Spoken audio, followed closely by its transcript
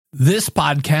This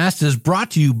podcast is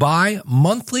brought to you by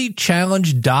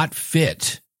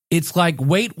monthlychallenge.fit. It's like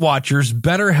Weight Watchers,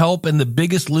 BetterHelp, and The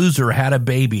Biggest Loser had a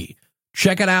baby.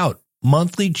 Check it out,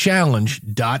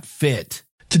 monthlychallenge.fit.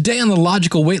 Today on the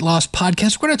Logical Weight Loss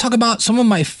Podcast, we're going to talk about some of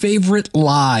my favorite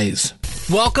lies.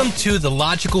 Welcome to the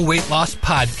Logical Weight Loss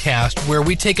Podcast, where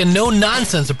we take a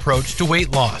no-nonsense approach to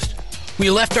weight loss. We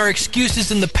left our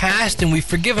excuses in the past and we've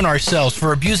forgiven ourselves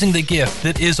for abusing the gift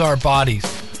that is our bodies.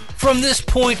 From this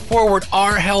point forward,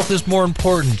 our health is more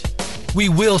important. We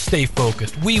will stay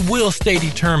focused. We will stay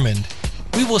determined.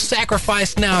 We will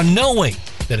sacrifice now knowing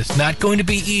that it's not going to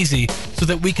be easy so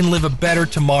that we can live a better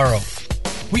tomorrow.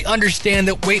 We understand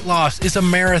that weight loss is a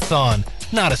marathon,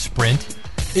 not a sprint.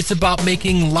 It's about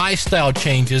making lifestyle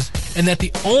changes and that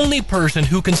the only person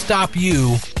who can stop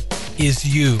you is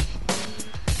you.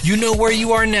 You know where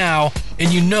you are now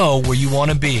and you know where you want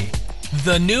to be.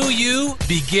 The new you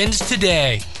begins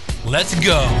today. Let's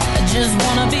go. I just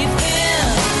wanna be thin.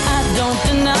 I don't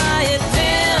deny it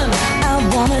thin. I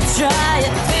wanna try it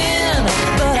thin,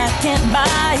 but I can't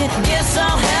buy it. Guess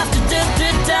I'll have to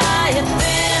diet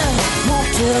thin. Won't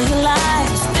tell you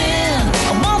lies thin.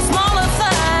 I want smaller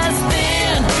thighs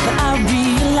thin, but I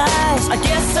realize I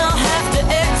guess I'll have to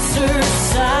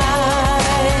exercise.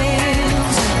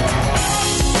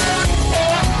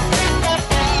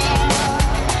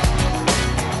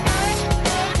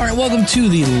 All right, welcome to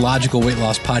the Logical Weight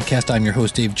Loss Podcast. I'm your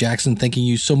host, Dave Jackson. Thanking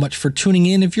you so much for tuning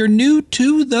in. If you're new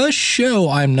to the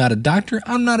show, I'm not a doctor,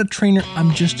 I'm not a trainer,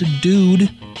 I'm just a dude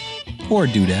or a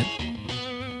dudette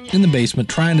in the basement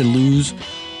trying to lose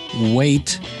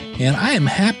weight. And I am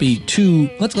happy to,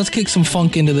 let's kick some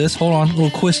funk into this. Hold on,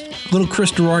 little Chris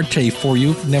Duarte for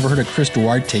you. Never heard of Chris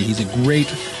Duarte. He's a great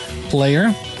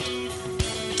player.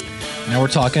 Now we're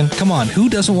talking. Come on, who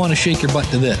doesn't want to shake your butt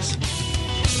to this?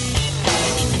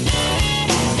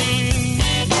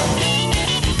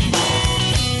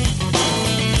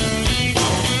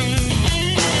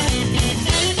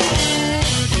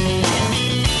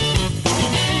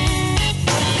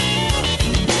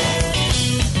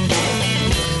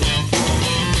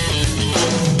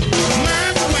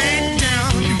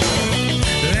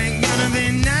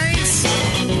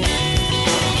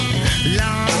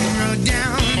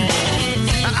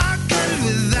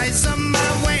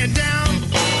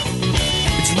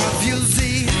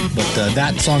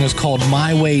 That song is called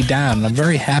My Way Down, and I'm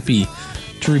very happy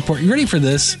to report. You ready for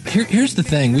this? Here's the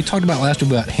thing. We talked about last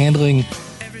week about handling,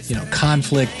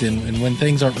 conflict and when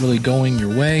things aren't really going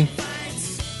your way.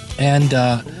 And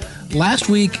last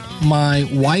week, my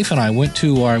wife and I went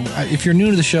to our, if you're new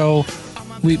to the show,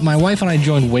 my wife and I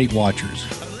joined Weight Watchers.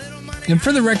 And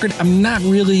for the record,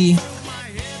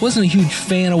 wasn't a huge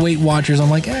fan of Weight Watchers. I'm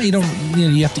like,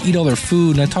 you have to eat all their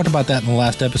food. And I talked about that in the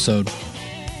last episode.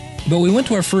 But we went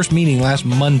to our first meeting last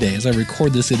Monday. As I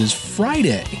record this, it is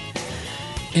Friday.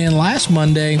 And last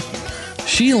Monday,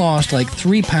 she lost like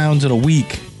 3 pounds in a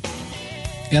week.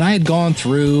 And I had gone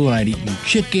through and I'd eaten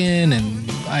chicken and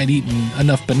I'd eaten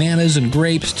enough bananas and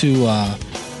grapes to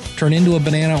turn into a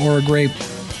banana or a grape.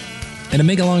 And to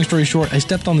make a long story short, I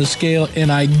stepped on the scale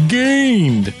and I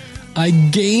gained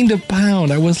a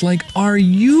pound. I was like, are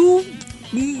you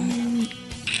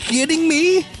kidding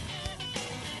me?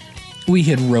 We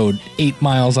had rode 8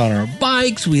 miles on our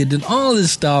bikes. We had done all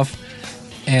this stuff.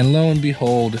 And lo and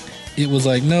behold, it was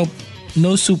like, nope,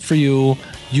 no soup for you.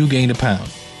 You gained a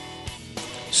pound.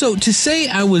 So to say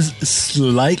I was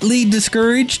slightly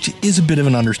discouraged is a bit of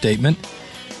an understatement.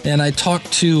 And I talked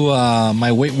to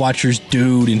my Weight Watchers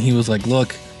dude, and he was like,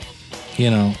 look,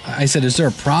 I said, is there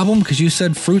a problem? Because you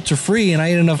said fruits are free, and I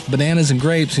ate enough bananas and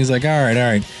grapes. And he's like, all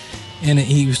right. And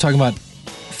he was talking about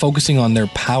focusing on their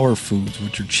power foods,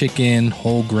 which are chicken,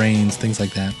 whole grains, things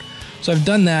like that. So I've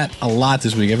done that a lot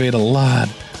this week. I've ate a lot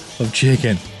of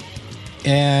chicken.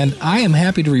 And I am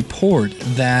happy to report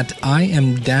that I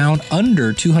am down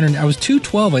under 200. I was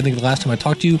 212, I think, the last time I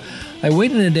talked to you. I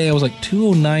weighed in a day, I was like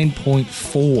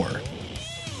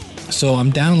 209.4. So I'm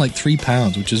down like 3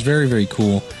 pounds, which is very, very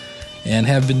cool. And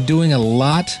have been doing a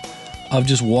lot of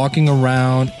just walking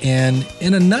around and,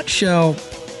 in a nutshell,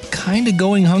 kind of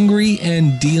going hungry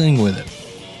and dealing with it.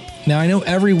 Now, I know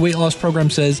every weight loss program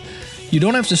says you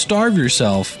don't have to starve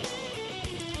yourself.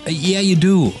 Yeah, you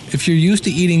do. If you're used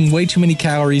to eating way too many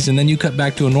calories and then you cut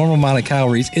back to a normal amount of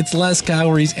calories, it's less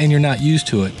calories and you're not used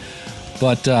to it.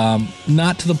 But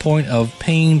not to the point of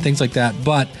pain, things like that.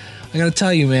 But I got to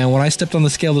tell you, man, when I stepped on the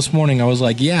scale this morning, I was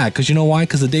like, yeah, because you know why?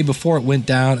 Because the day before it went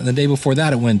down and the day before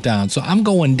that it went down. So I'm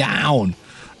going down.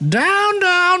 Down,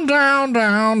 down, down,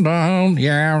 down, down.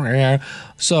 Yeah.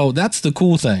 So that's the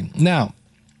cool thing. Now,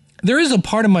 there is a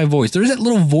part of my voice. There's that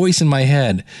little voice in my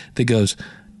head that goes,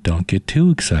 don't get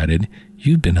too excited.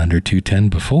 You've been under 210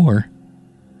 before.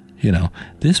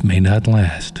 This may not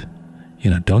last.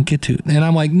 Don't get too. And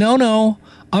I'm like, no.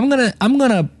 I'm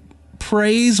gonna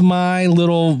praise my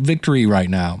little victory right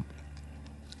now,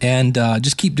 and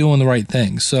just keep doing the right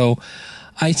thing. So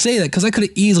I say that because I could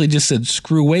have easily just said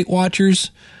screw Weight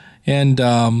Watchers, and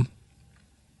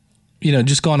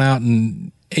just gone out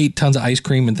and ate tons of ice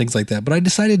cream and things like that. But I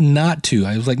decided not to.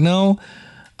 I was like, no,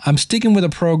 I'm sticking with a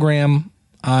program.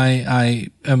 I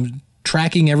am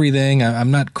tracking everything.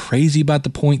 I'm not crazy about the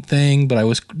point thing,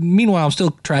 but meanwhile, I'm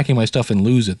still tracking my stuff and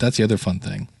Lose It. That's the other fun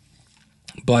thing.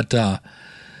 But,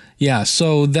 yeah,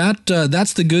 so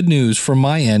that's the good news from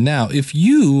my end. Now, if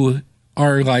you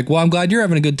are like, well, I'm glad you're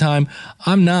having a good time,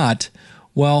 I'm not,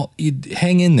 well, you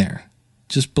hang in there.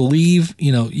 Just believe,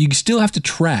 you still have to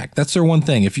track. That's their one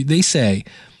thing. If they say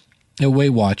at Weight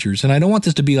Watchers, and I don't want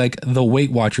this to be like the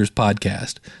Weight Watchers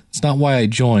podcast. It's not why I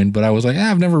joined, but I was like,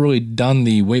 I've never really done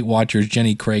the Weight Watchers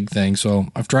Jenny Craig thing, so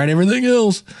I've tried everything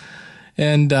else.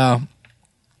 And,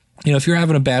 if you're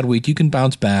having a bad week, you can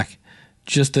bounce back.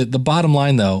 Just the bottom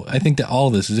line, though, I think that all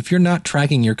this is if you're not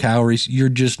tracking your calories, you're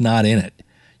just not in it.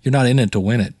 You're not in it to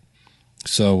win it.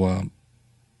 So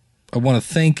I want to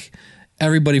thank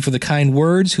everybody for the kind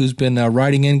words who's been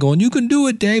writing in going, you can do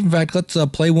it, Dave. In fact, let's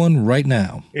play one right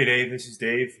now. Hey, Dave. This is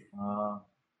Dave.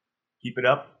 Keep it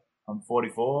up. I'm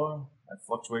 44. I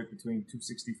fluctuate between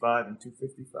 265 and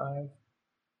 255.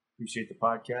 Appreciate the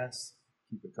podcast.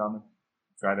 Keep it coming.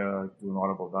 Try to do an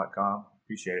audible.com.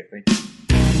 Appreciate it. Thank you.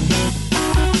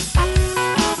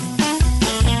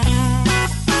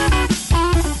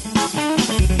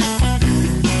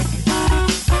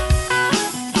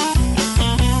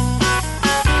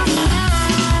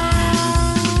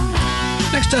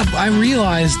 Next up, I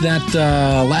realized that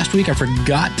last week I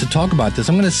forgot to talk about this.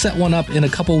 I'm going to set one up in a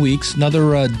couple weeks,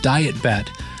 another diet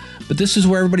bet. But this is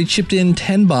where everybody chipped in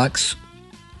 $10,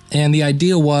 and the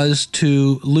idea was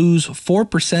to lose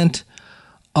 4%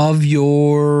 of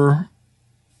your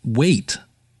weight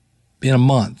in a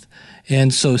month.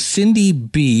 And so Cindy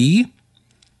B,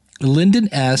 Lyndon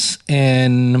S,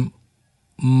 and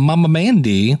Mama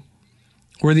Mandy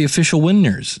were the official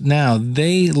winners. Now,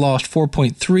 they lost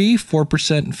 4.3%,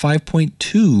 4%, and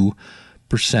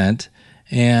 5.2%.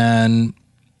 And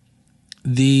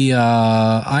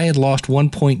I had lost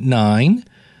 1.9.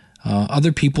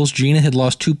 Other people's, Gina had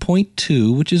lost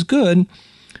 2.2, which is good.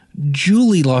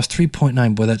 Julie lost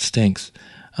 3.9. Boy, that stinks.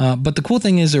 But the cool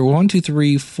thing is there were 7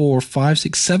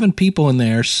 people in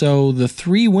there. So the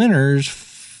 3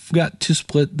 winners got to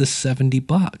split the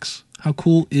 $70. How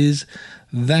cool is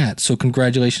that? So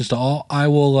congratulations to all. I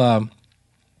will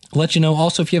let you know.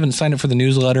 Also, if you haven't signed up for the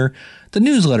newsletter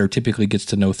typically gets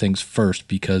to know things first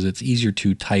because it's easier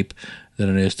to type than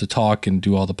it is to talk and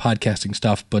do all the podcasting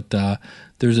stuff. But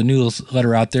there's a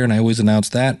newsletter out there, and I always announce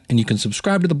that. And you can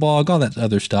subscribe to the blog, all that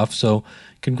other stuff. So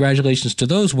congratulations to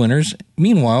those winners.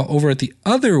 Meanwhile, over at the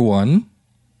other one,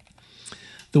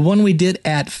 the one we did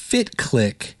at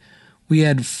FitClick, we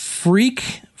had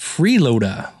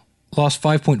Freeloader. Lost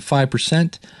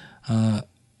 5.5%.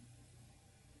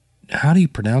 How do you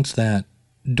pronounce that?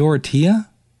 Dorothea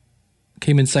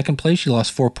came in second place. She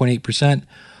lost 4.8%.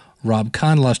 Rob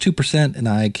Kahn lost 2%, and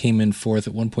I came in fourth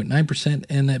at 1.9%.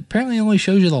 And it apparently only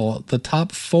shows you the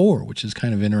top 4, which is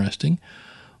kind of interesting.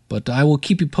 But I will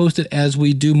keep you posted as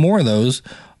we do more of those.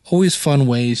 Always fun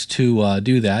ways to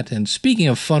do that. And speaking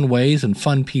of fun ways and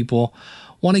fun people,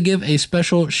 want to give a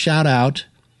special shout out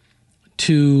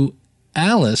to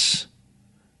Alice,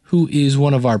 who is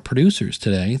one of our producers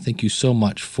today. Thank you so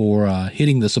much for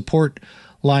hitting the support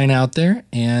line out there.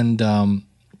 And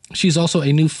she's also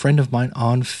a new friend of mine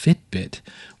on Fitbit,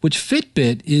 which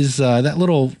Fitbit is that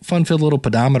little fun-filled little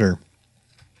pedometer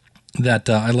that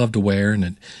I love to wear,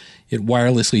 and it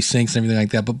wirelessly syncs and everything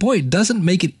like that. But boy, it doesn't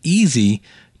make it easy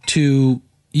you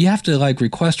have to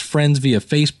request friends via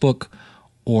Facebook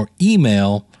or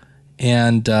email,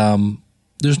 and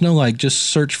there's no just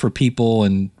search for people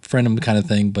and friend them kind of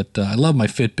thing, but I love my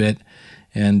Fitbit.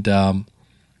 And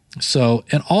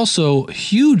and also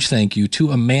huge thank you to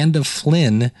Amanda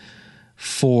Flynn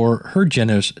for her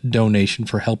generous donation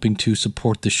for helping to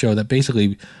support the show. That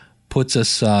basically puts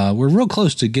us, we're real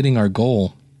close to getting our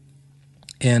goal,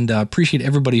 and appreciate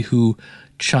everybody who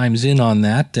chimes in on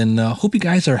that, and hope you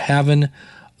guys are having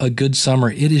a good summer.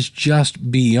 It is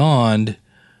just beyond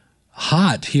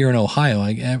hot here in Ohio.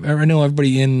 I know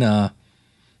everybody in,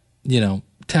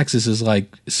 Texas is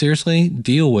seriously,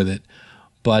 deal with it.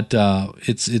 But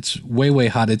it's way, way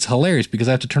hot. It's hilarious because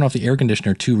I have to turn off the air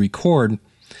conditioner to record,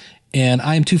 and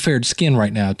I am too fair skinned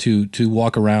right now to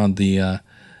walk around the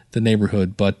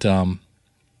neighborhood. But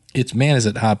it's, man, is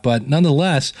it hot. But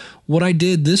nonetheless, what I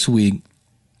did this week,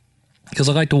 because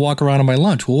I like to walk around on my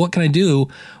lunch. Well, what can I do?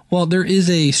 Well, there is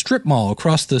a strip mall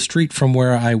across the street from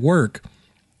where I work.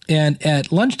 And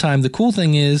at lunchtime, the cool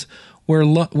thing is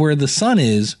where the sun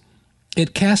is,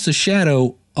 it casts a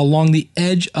shadow along the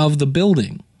edge of the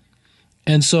building.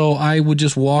 And so I would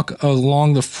just walk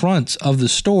along the fronts of the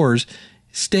stores,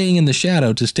 staying in the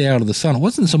shadow to stay out of the sun. It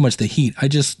wasn't so much the heat.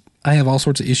 I have all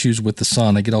sorts of issues with the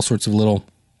sun. I get all sorts of little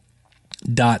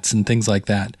dots and things like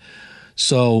that.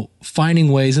 So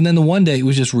finding ways, and then the one day it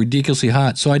was just ridiculously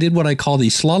hot. So I did what I call the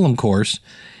slalom course,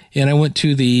 and I went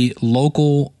to the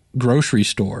local grocery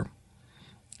store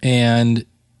and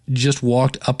just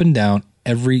walked up and down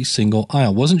every single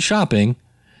aisle. Wasn't shopping,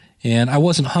 and I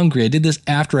wasn't hungry. I did this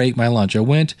after I ate my lunch. I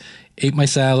went, ate my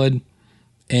salad,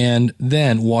 and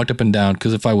then walked up and down,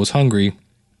 because if I was hungry,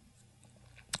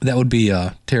 that would be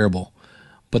terrible.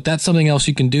 But that's something else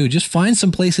you can do. Just find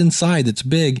some place inside that's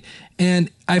big. And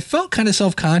I felt kind of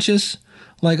self-conscious,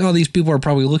 like, oh, these people are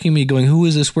probably looking at me going, who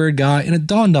is this weird guy? And it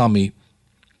dawned on me,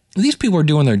 these people are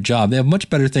doing their job. They have much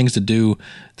better things to do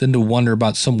than to wonder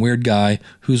about some weird guy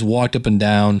who's walked up and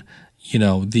down,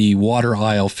 the water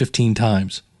aisle 15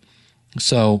 times.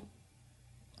 So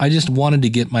I just wanted to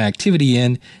get my activity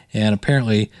in, and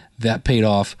apparently that paid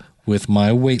off with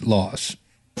my weight loss.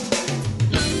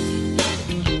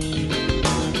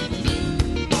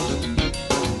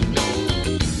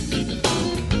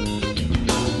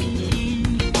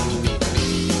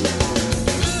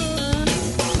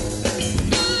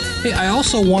 Hey, I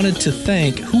also wanted to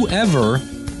thank whoever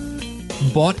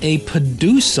bought a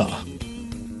Pedusa.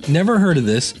 Never heard of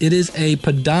this. It is a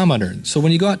pedometer. So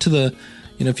when you go out to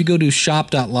if you go to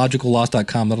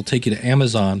shop.logicalloss.com, that'll take you to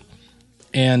Amazon.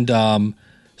 And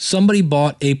somebody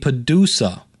bought a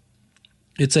Pedusa.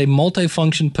 It's a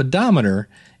multifunction pedometer.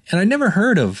 And I never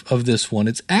heard of this one.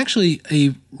 It's actually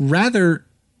a rather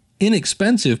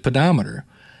inexpensive pedometer,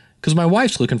 because my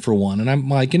wife's looking for one. And I'm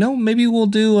like, maybe we'll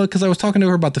do, because I was talking to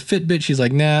her about the Fitbit. She's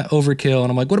like, nah, overkill.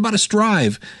 And I'm like, what about a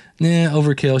Strive? Nah,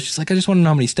 overkill. She's like, I just want to know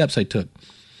how many steps I took.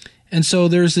 And so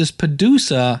there's this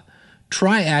Pedusa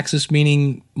tri-axis,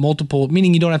 meaning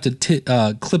you don't have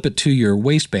to clip it to your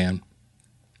waistband,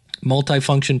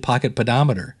 multifunction pocket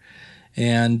pedometer.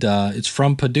 And it's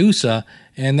from Pedusa.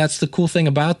 And that's the cool thing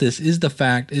about this, is the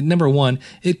fact, number one,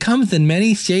 it comes in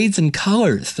many shades and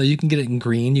colors. So you can get it in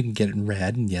green, you can get it in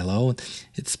red and yellow.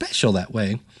 It's special that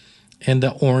way. And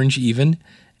orange even.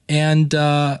 And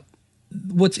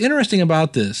what's interesting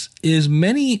about this is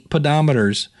many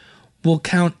pedometers will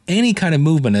count any kind of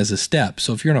movement as a step.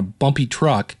 So if you're in a bumpy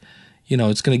truck,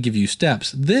 it's going to give you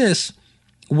steps. This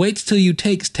waits till you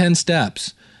take 10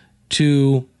 steps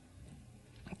to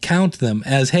count them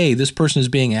as, hey, this person is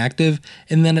being active,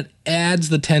 and then it adds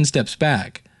the 10 steps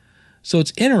back. So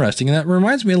it's interesting, and that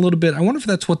reminds me a little bit, I wonder if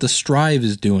that's what the Strive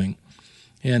is doing.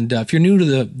 And if you're new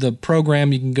to the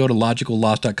program, you can go to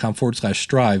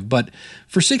logicalloss.com/Strive. But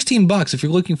for $16, if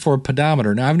you're looking for a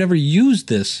pedometer, now I've never used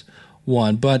this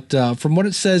one, but from what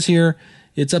it says here,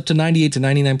 it's up to 98 to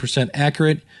 99%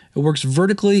 accurate. It works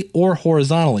vertically or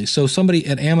horizontally. So somebody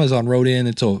at Amazon wrote in,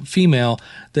 it's a female,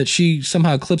 that she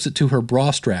somehow clips it to her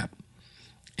bra strap.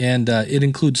 And it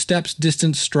includes steps,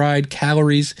 distance, stride,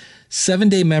 calories,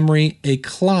 7-day memory, a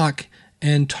clock,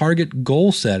 and target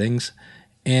goal settings,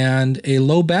 and a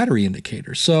low battery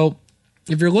indicator. So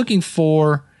if you're looking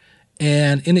for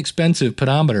an inexpensive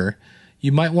pedometer,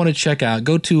 you might want to check out,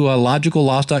 go to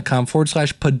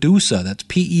logicalloss.com/Pedusa. That's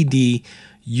PEDUSA.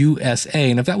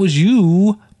 And if that was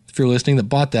you, if you're listening, that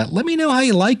bought that, let me know how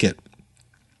you like it.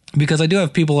 Because I do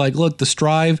have people like, look, the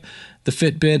Strive, the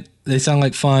Fitbit, they sound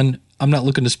like fun. I'm not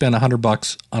looking to spend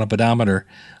 $100 on a pedometer.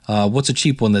 What's a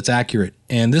cheap one that's accurate?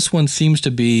 And this one seems to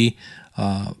be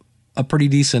a pretty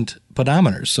decent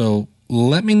pedometer. So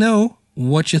let me know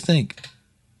what you think.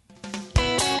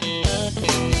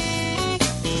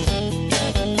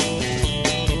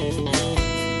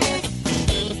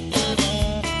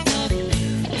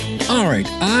 All right,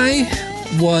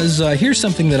 here's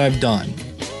something that I've done,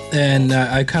 and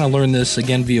I kind of learned this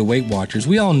again via Weight Watchers.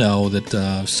 We all know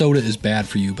that soda is bad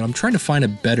for you, but I'm trying to find a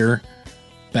better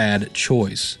bad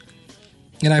choice.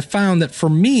 And I found that for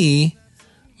me,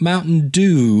 Mountain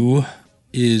Dew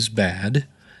is bad,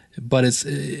 but it's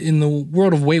in the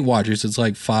world of Weight Watchers, it's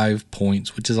like 5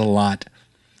 points, which is a lot.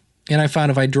 And I found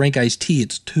if I drank iced tea,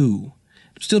 it's 2.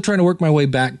 I'm still trying to work my way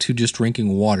back to just drinking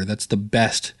water. That's the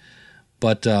best.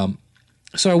 But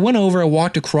so I went over, I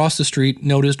walked across the street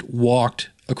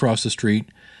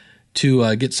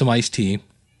to get some iced tea.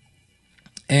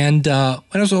 And when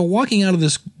I was walking out of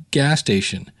this gas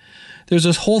station, there's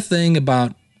this whole thing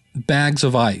about bags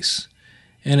of ice.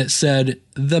 and it said,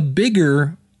 the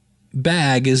bigger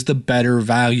bag is the better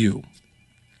value,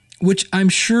 which I'm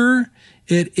sure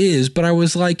it is. But I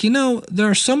was like, there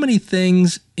are so many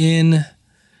things in,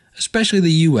 especially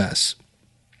the U.S.,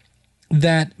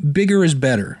 that bigger is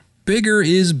better. Bigger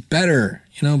is better,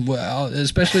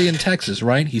 especially in Texas,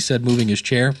 right? He said, moving his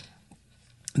chair,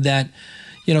 that,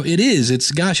 it is.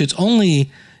 It's only,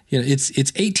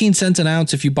 it's 18 cents an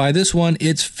ounce if you buy this one.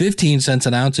 It's 15 cents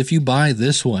an ounce if you buy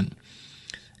this one.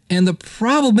 And the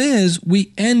problem is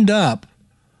we end up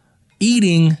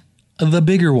eating the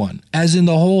bigger one, as in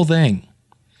the whole thing.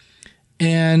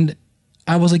 And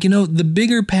I was like, the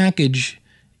bigger package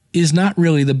is not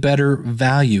really the better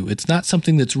value. It's not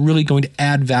something that's really going to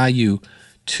add value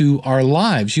to our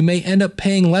lives. You may end up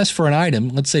paying less for an item,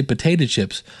 let's say potato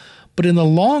chips, but in the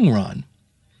long run,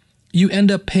 you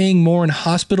end up paying more in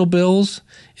hospital bills,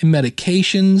 in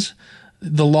medications,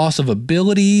 the loss of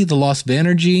ability, the loss of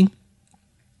energy.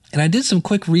 And I did some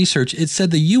quick research. It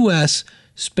said the U.S.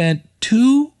 spent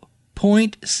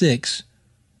 $2.6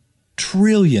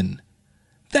 trillion.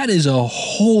 That is a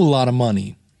whole lot of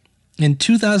money in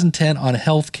 2010 on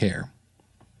healthcare.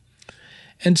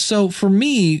 And so for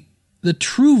me, the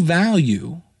true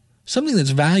value, something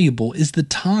that's valuable, is the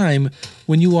time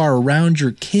when you are around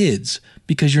your kids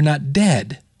because you're not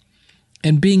dead,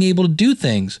 and being able to do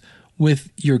things with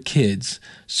your kids.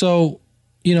 So,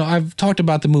 I've talked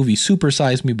about the movie Super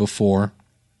Size Me before,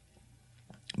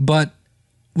 but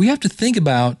we have to think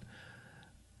about,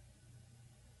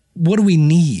 what do we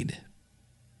need?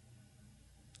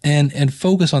 And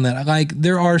focus on that. Like,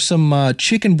 there are some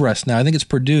chicken breasts now, I think it's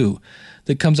Purdue,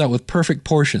 that comes out with perfect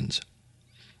portions.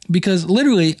 Because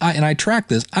literally, I track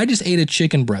this, I just ate a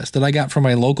chicken breast that I got from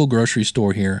my local grocery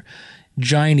store here,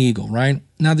 Giant Eagle, right?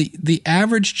 Now, the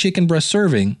average chicken breast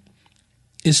serving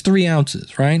is 3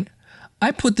 ounces, right?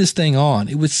 I put this thing on.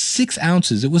 It was 6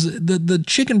 ounces. It was the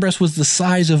chicken breast was the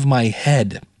size of my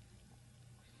head.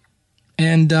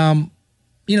 And,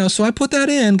 so I put that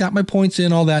in, got my points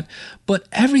in, all that. But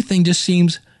everything just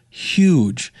seems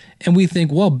huge. And we think,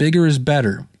 well, bigger is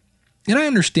better. And I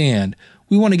understand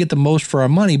we want to get the most for our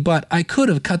money, but I could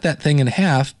have cut that thing in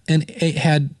half and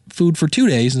had food for 2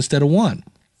 days instead of 1.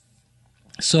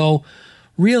 So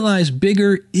realize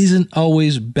bigger isn't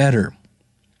always better.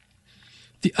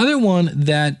 The other one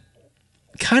that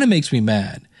kind of makes me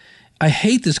mad, I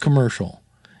hate this commercial.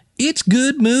 It's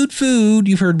good mood food.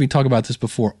 You've heard me talk about this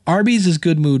before. Arby's is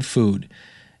good mood food.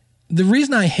 The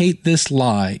reason I hate this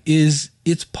lie is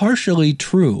it's partially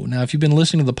true. Now, if you've been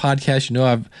listening to the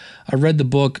podcast, I read the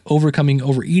book Overcoming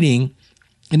Overeating.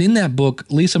 And in that book,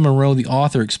 Lisa Monroe, the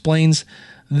author, explains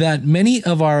that many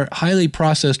of our highly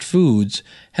processed foods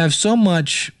have so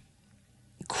much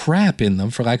crap in them,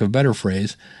 for lack of a better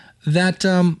phrase, that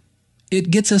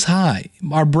it gets us high.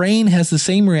 Our brain has the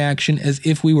same reaction as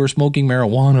if we were smoking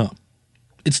marijuana.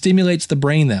 It stimulates the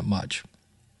brain that much.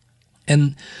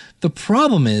 And the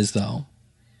problem is, though,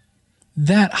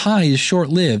 that high is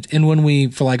short-lived. And when we,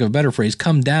 for lack of a better phrase,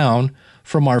 come down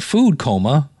from our food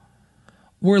coma,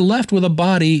 we're left with a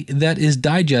body that is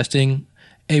digesting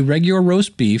a regular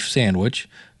roast beef sandwich,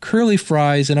 curly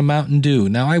fries, and a Mountain Dew.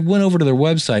 Now, I went over to their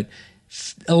website,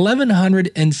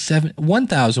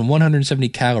 1,170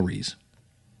 calories,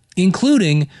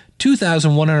 including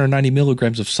 2,190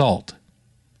 milligrams of salt.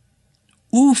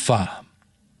 Oofa.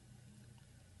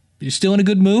 You still in a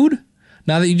good mood?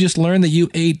 Now that you just learned that you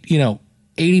ate,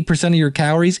 80% of your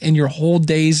calories and your whole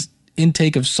day's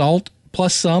intake of salt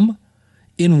plus some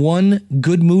in one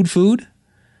good mood food?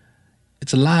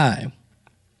 It's a lie.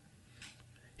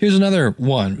 Here's another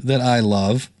one that I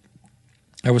love.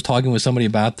 I was talking with somebody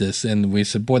about this, and we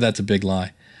said, boy, that's a big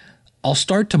lie. I'll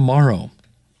start tomorrow.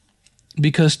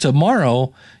 Because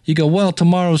tomorrow, you go, well,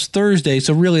 tomorrow's Thursday,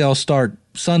 so really I'll start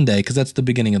Sunday because that's the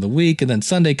beginning of the week. And then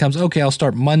Sunday comes, okay, I'll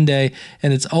start Monday,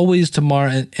 and it's always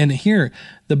tomorrow. And here,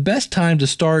 the best time to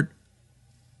start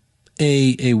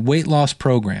a weight loss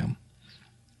program,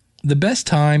 the best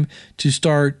time to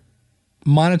start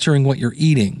monitoring what you're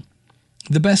eating,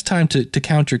 the best time to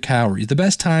count your calories, the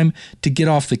best time to get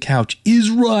off the couch is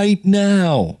right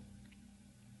now.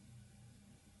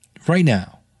 Right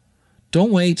now.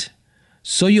 Don't wait.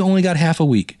 So you only got half a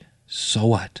week. So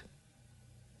what?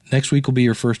 Next week will be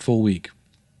your first full week.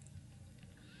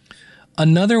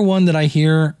 Another one that I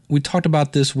hear, we talked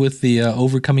about this with the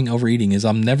Overcoming Overeating, is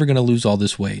I'm never going to lose all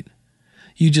this weight.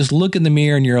 You just look in the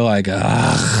mirror and you're like,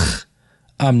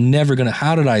 I'm never going to,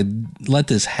 how did I let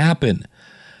this happen?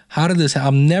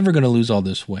 I'm never going to lose all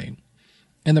this weight.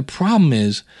 And the problem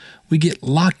is we get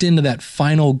locked into that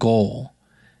final goal.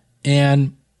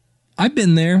 And I've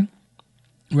been there.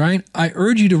 right? I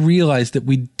urge you to realize that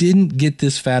we didn't get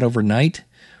this fat overnight.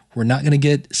 We're not going to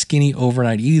get skinny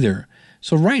overnight either.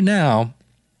 So right now,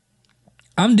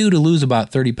 I'm due to lose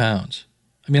about 30 pounds.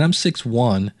 I mean, I'm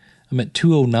 6'1", I'm at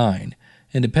 209,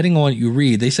 and depending on what you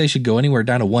read, they say I should go anywhere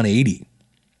down to 180.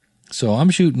 So I'm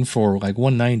shooting for like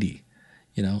 190.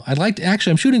 You know,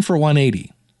 I'm shooting for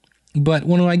 180. But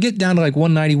when I get down to like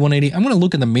 190, 180, I'm going to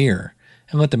look in the mirror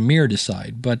and let the mirror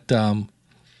decide. But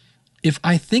if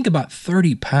I think about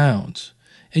 30 pounds,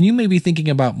 and you may be thinking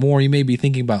about more, you may be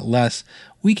thinking about less,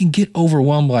 we can get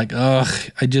overwhelmed like,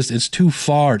 it's too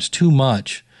far, it's too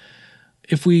much.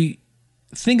 If we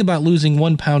think about losing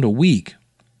 1 pound a week,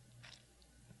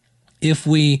 if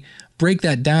we break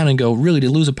that down and go, really, to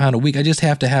lose a pound a week, I just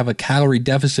have to have a calorie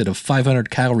deficit of 500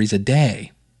 calories a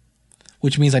day,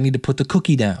 which means I need to put the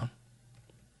cookie down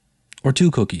or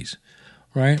 2 cookies,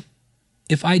 right?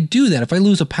 If I do that, if I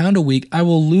lose a pound a week, I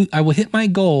will hit my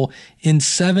goal in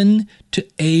 7 to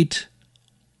 8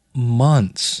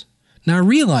 months. Now I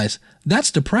realize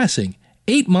that's depressing.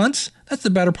 8 months, that's the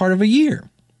better part of a year.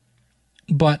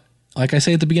 But like I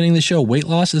say at the beginning of the show, weight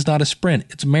loss is not a sprint,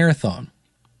 it's a marathon.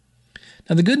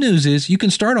 Now the good news is you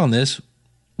can start on this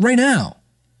right now.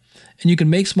 And you can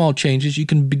make small changes. You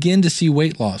can begin to see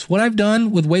weight loss. What I've done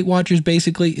with Weight Watchers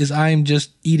basically is I'm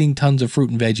just eating tons of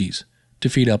fruit and veggies to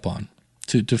feed up on,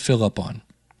 to fill up on.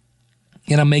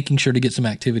 And I'm making sure to get some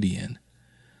activity in.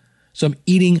 So I'm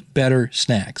eating better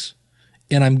snacks.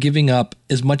 And I'm giving up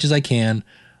as much as I can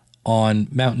on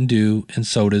Mountain Dew and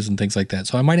sodas and things like that.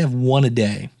 So I might have 1 a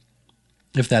day.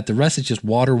 If that, the rest is just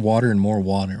water, and more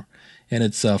water. And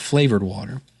it's flavored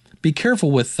water. Be careful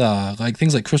with like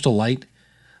things like Crystal Light.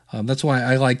 That's why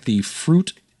I like the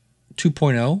Fruit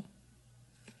 2.0,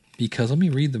 because let me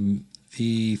read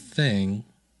the thing.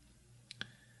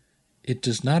 It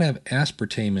does not have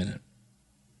aspartame in it.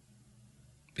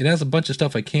 It has a bunch of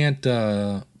stuff I can't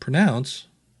pronounce,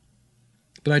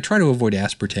 but I try to avoid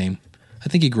aspartame. I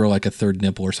think you grow like a third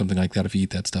nipple or something like that if you eat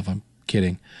that stuff. I'm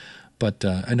kidding. But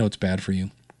I know it's bad for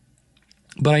you.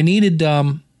 But I needed,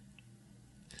 and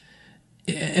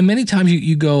many times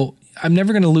you go, I'm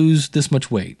never going to lose this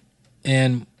much weight.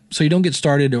 And so you don't get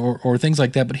started or things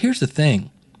like that. But here's the thing.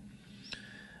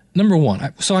 Number one,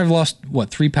 I've lost,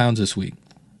 3 pounds this week.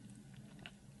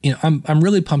 You know, I'm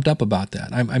really pumped up about that.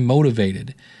 I'm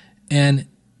motivated. And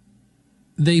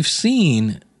they've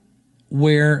seen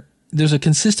where there's a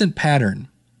consistent pattern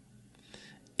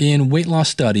in weight loss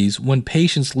studies when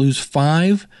patients lose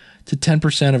 5 to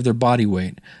 10% of their body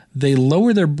weight. They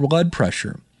lower their blood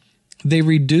pressure. They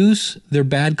reduce their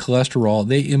bad cholesterol.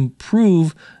 They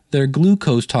improve their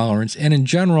glucose tolerance and in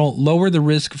general lower the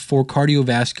risk for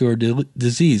cardiovascular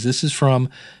disease. This is from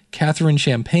Catherine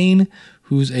Champagne,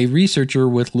 who's a researcher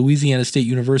with Louisiana State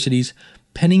University's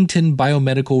Pennington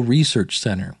Biomedical Research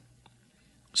Center.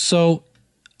 So,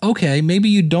 okay, maybe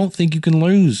you don't think you can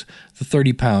lose the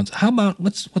 30 pounds. How about,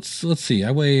 let's see,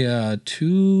 I weigh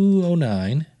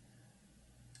 209,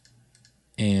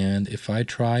 and if I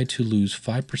try to lose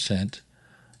 5%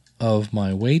 of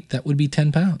my weight, that would be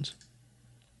 10 pounds.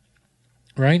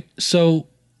 Right? So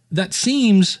that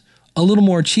seems a little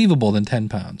more achievable than 10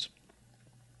 pounds.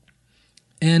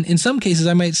 And in some cases,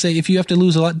 I might say if you have to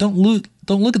lose a lot, don't look at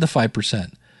the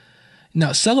 5%.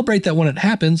 Now, celebrate that when it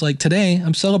happens. Like today,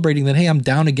 I'm celebrating that, hey, I'm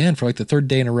down again for like the 3rd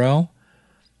day in a row.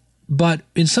 But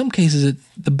in some cases,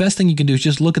 the best thing you can do is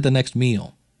just look at the next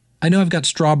meal. I know I've got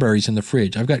strawberries in the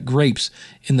fridge. I've got grapes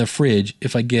in the fridge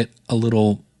if I get a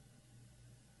little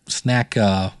snack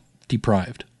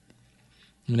deprived.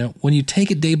 You know, when you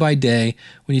take it day by day,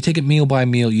 when you take it meal by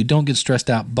meal, you don't get stressed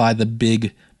out by the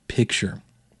big picture.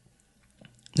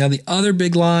 Now, the other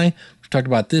big lie, we've talked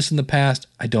about this in the past,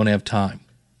 I don't have time.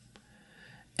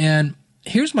 And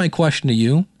here's my question to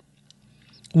you.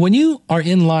 When you are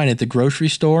in line at the grocery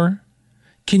store,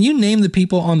 can you name the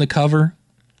people on the cover?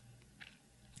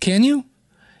 Can you?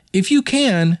 If you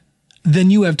can, then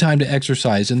you have time to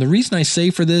exercise. And the reason I say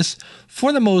for this,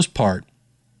 for the most part,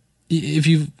 if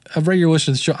you've a regular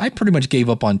listener to the show, I pretty much gave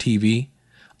up on TV.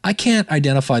 I can't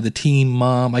identify the teen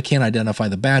mom. I can't identify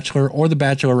the Bachelor or the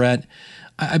Bachelorette.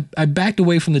 I backed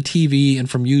away from the TV and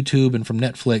from YouTube and from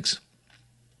Netflix.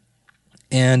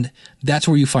 And that's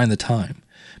where you find the time.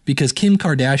 Because Kim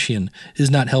Kardashian is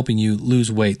not helping you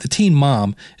lose weight. The teen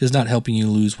mom is not helping you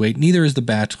lose weight. Neither is the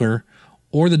Bachelor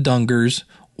or the Dungers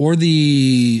or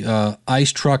the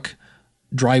ice truck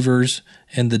drivers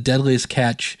and the Deadliest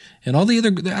Catch and all the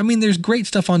other, I mean, there's great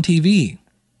stuff on TV,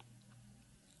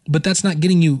 but that's not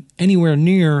getting you anywhere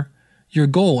near your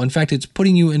goal. In fact, it's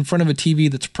putting you in front of a TV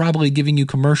that's probably giving you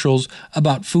commercials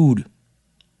about food,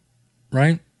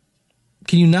 right?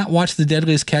 Can you not watch The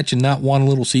Deadliest Catch and not want a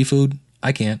little seafood?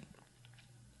 I can't.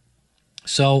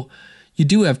 So you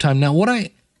do have time. Now, what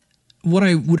I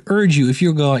would urge you, if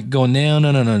you're going,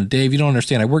 no, Dave, you don't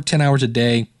understand. I work 10 hours a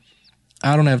day.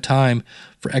 I don't have time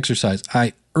for exercise.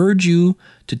 I urge you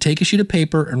to take a sheet of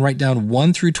paper and write down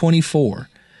 1 through 24.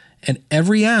 And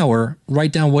every hour,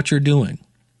 write down what you're doing.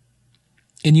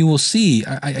 And you will see,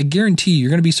 I guarantee you're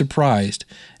going to be surprised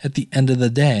at the end of the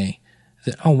day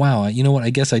that, oh, wow, you know what?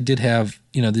 I guess I did have,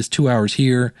 this 2 hours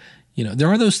here. There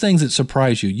are those things that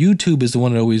surprise you. YouTube is the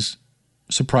one that always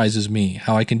surprises me,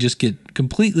 how I can just get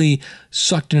completely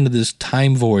sucked into this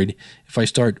time void if I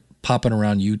start popping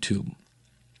around YouTube.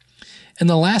 And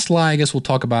the last lie I guess we'll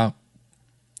talk about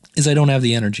is I don't have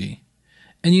the energy.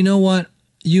 And you know what?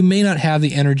 You may not have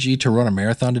the energy to run a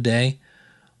marathon today,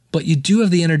 but you do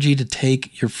have the energy to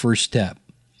take your first step.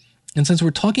 And since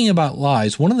we're talking about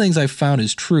lies, one of the things I've found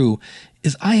is true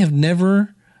is I have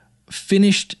never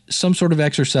finished some sort of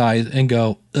exercise and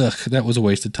go, ugh, that was a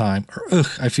waste of time, or ugh,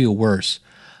 I feel worse.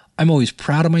 I'm always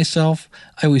proud of myself.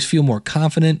 I always feel more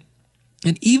confident.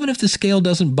 And even if the scale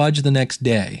doesn't budge the next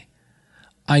day,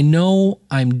 I know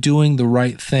I'm doing the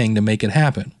right thing to make it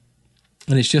happen.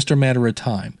 And it's just a matter of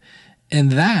time.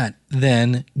 And that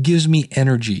then gives me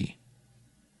energy.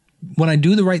 When I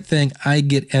do the right thing, I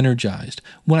get energized.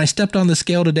 When I stepped on the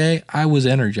scale today, I was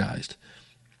energized.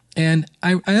 And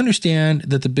I understand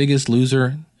that The Biggest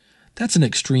Loser, that's an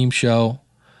extreme show.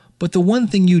 But the one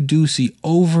thing you do see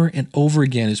over and over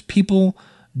again is people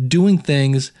doing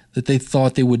things that they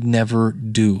thought they would never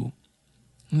do.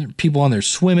 People on there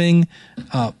swimming.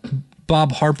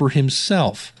 Bob Harper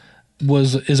himself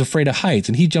is afraid of heights,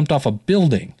 and he jumped off a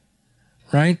building,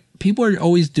 right? People are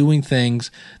always doing things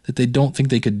that they don't think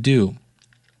they could do.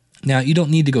 Now, you don't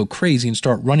need to go crazy and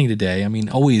start running today. I mean,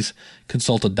 always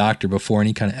consult a doctor before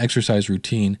any kind of exercise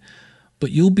routine. But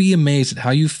you'll be amazed at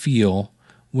how you feel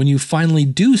when you finally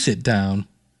do sit down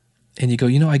and you go,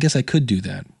 I guess I could do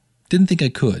that. Didn't think I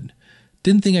could.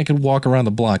 Didn't think I could walk around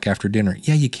the block after dinner.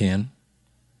 Yeah, you can.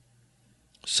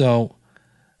 So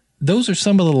those are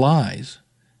some of the lies.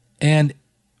 And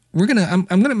I'm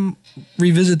going to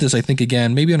revisit this, I think,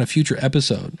 again, maybe on a future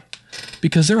episode,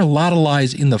 because there are a lot of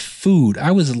lies in the food.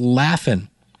 I was laughing.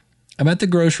 I'm at the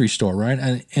grocery store,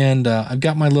 right? And I've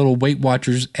got my little Weight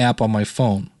Watchers app on my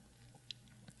phone.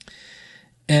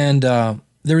 And there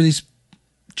were these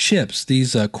chips,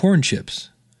 these corn chips,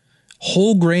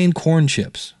 whole grain corn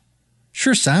chips.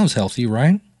 Sure sounds healthy,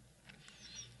 right?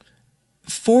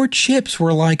 4 chips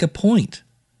were like a point.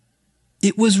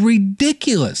 It was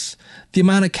ridiculous, the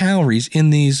amount of calories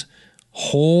in these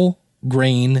whole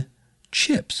grain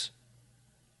chips.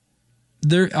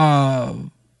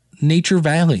 Nature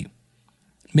Valley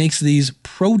makes these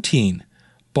protein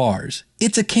bars.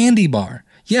 It's a candy bar.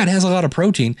 Yeah, it has a lot of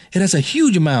protein. It has a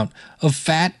huge amount of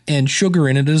fat and sugar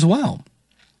in it as well.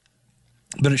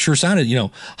 But it sure sounded,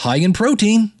 high in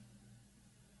protein.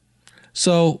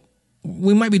 So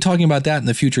we might be talking about that in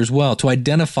the future as well, to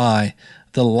identify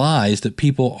the lies that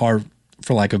people are,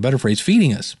 for lack of a better phrase,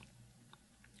 feeding us.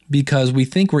 Because we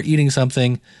think we're eating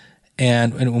something,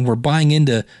 and when we're buying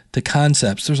into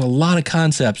concepts, there's a lot of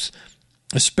concepts,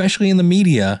 especially in the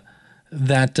media,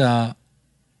 that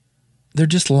they're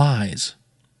just lies.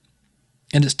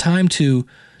 And it's time to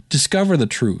discover the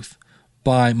truth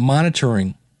by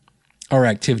monitoring our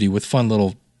activity with fun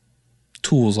little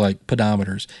tools like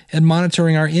pedometers, and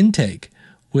monitoring our intake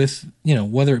with,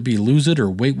 whether it be Lose It or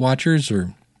Weight Watchers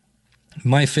or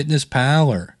MyFitnessPal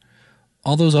or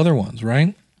all those other ones,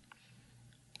 right?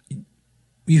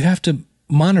 You have to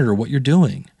monitor what you're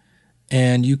doing,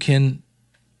 and you can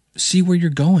see where you're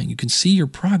going. You can see your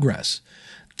progress.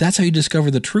 That's how you discover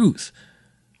the truth.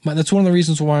 That's one of the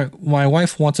reasons why my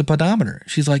wife wants a pedometer.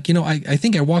 She's like, I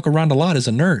think I walk around a lot as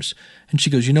a nurse. And she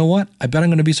goes, you know what? I bet I'm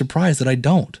going to be surprised that I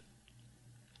don't.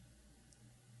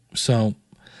 So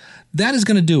that is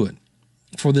going to do it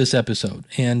for this episode.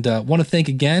 And I want to thank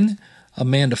again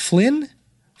Amanda Flynn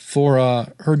for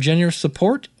her generous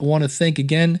support. I want to thank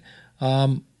again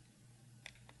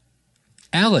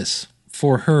Alice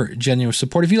for her generous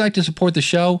support. If you'd like to support the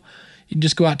show, you can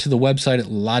just go out to the website at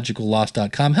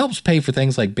logicalloss.com. Helps pay for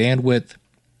things like bandwidth,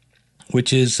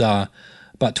 which is about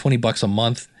 $20 a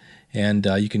month. And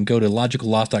you can go to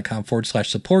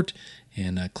logicalloss.com/support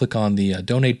and click on the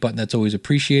donate button. That's always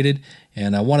appreciated.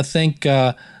 And I want to thank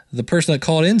the person that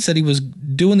called in, said he was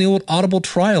doing the old Audible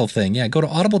trial thing. Yeah, go to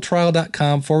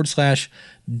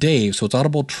audibletrial.com/Dave. So it's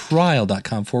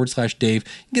audibletrial.com/Dave. You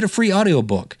can get a free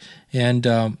audiobook. And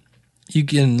you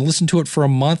can listen to it for a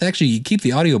month. Actually, you keep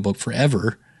the audiobook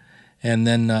forever. And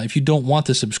then if you don't want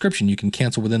the subscription, you can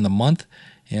cancel within the month.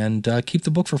 and keep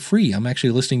the book for free. I'm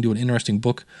actually listening to an interesting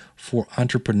book for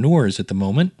entrepreneurs at the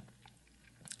moment.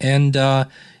 And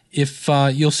if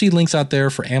you'll see links out there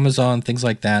for Amazon, things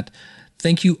like that.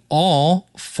 Thank you all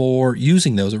for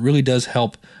using those. It really does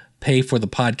help pay for the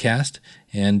podcast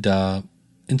and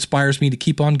inspires me to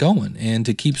keep on going and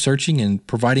to keep searching and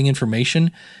providing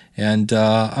information. And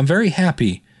I'm very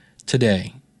happy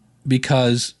today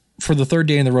because for the third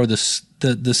day in the row,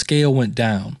 the scale went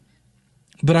down.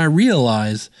 But I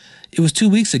realized it was 2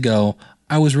 weeks ago,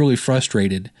 I was really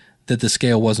frustrated that the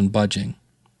scale wasn't budging.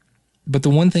 But the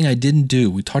one thing I didn't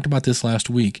do, we talked about this last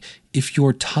week, if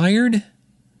you're tired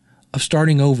of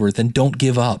starting over, then don't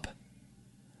give up.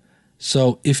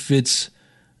 So if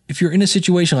you're in a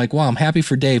situation like, wow, I'm happy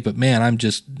for Dave, but man, I'm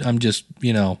just,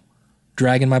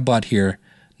 dragging my butt here,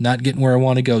 not getting where I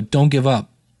want to go, don't give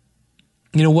up.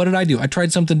 What did I do? I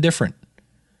tried something different.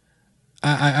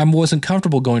 I wasn't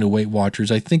comfortable going to Weight Watchers.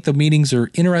 I think the meetings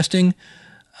are interesting,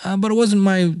 but it wasn't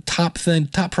my top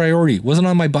priority. It wasn't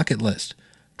on my bucket list.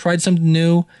 Tried something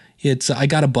new. I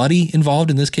got a buddy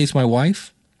involved, in this case, my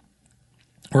wife.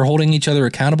 We're holding each other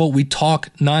accountable. We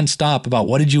talk nonstop about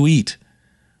what did you eat,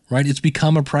 right? It's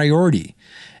become a priority.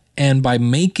 And by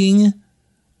making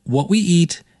what we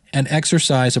eat and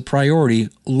exercise a priority,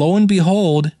 lo and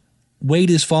behold, weight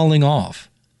is falling off.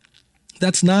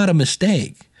 That's not a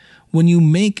mistake. When you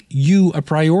make you a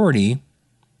priority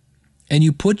and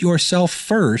you put yourself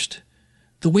first,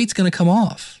 the weight's going to come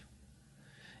off.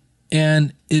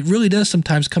 And it really does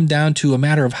sometimes come down to a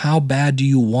matter of how bad do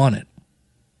you want it.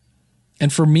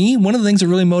 And for me, one of the things that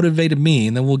really motivated me,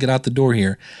 and then we'll get out the door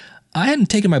here, I hadn't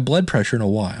taken my blood pressure in a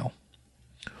while.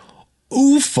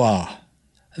 Oofa!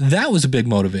 That was a big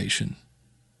motivation.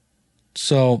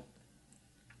 So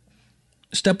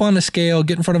step on the scale,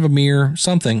 get in front of a mirror,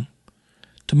 something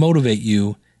to motivate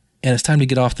you, and it's time to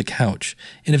get off the couch.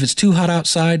 And if it's too hot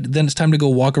outside, then it's time to go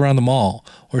walk around the mall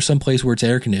or someplace where it's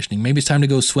air conditioning. Maybe it's time to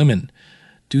go swimming.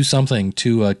 Do something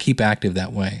to keep active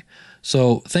that way.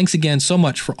 So thanks again so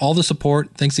much for all the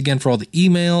support. Thanks again for all the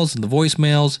emails and the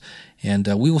voicemails. And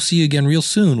we will see you again real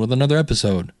soon with another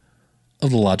episode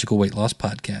of the Logical Weight Loss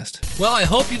Podcast. Well, I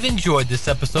hope you've enjoyed this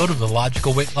episode of the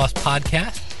Logical Weight Loss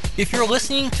Podcast. If you're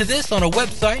listening to this on a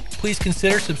website, please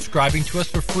consider subscribing to us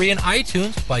for free in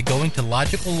iTunes by going to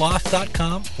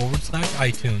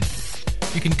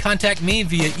logicalloss.com/iTunes. You can contact me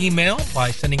via email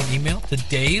by sending an email to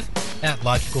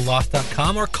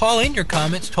dave@logicalloss.com or call in your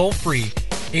comments toll free,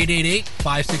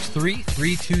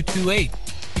 888-563-3228.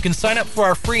 You can sign up for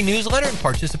our free newsletter and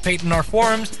participate in our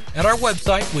forums at our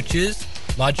website, which is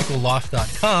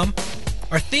logicalloss.com.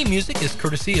 Our theme music is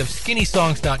courtesy of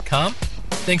skinnysongs.com.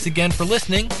 Thanks again for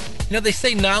listening. They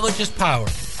say knowledge is power.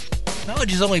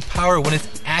 Knowledge is only power when it's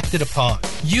acted upon.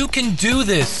 You can do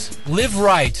this. Live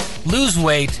right. Lose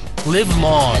weight. Live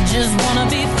long. I just wanna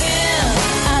be thin.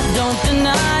 I don't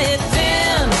deny it.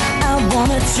 Thin. I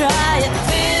wanna try it.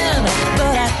 Thin.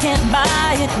 But I can't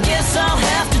buy it. Guess I'll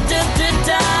have to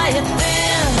diet.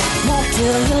 Thin. Won't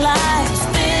tell you lies.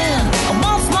 Thin. I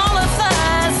want smaller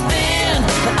thighs. Thin.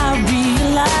 But I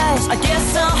realize I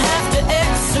guess I'll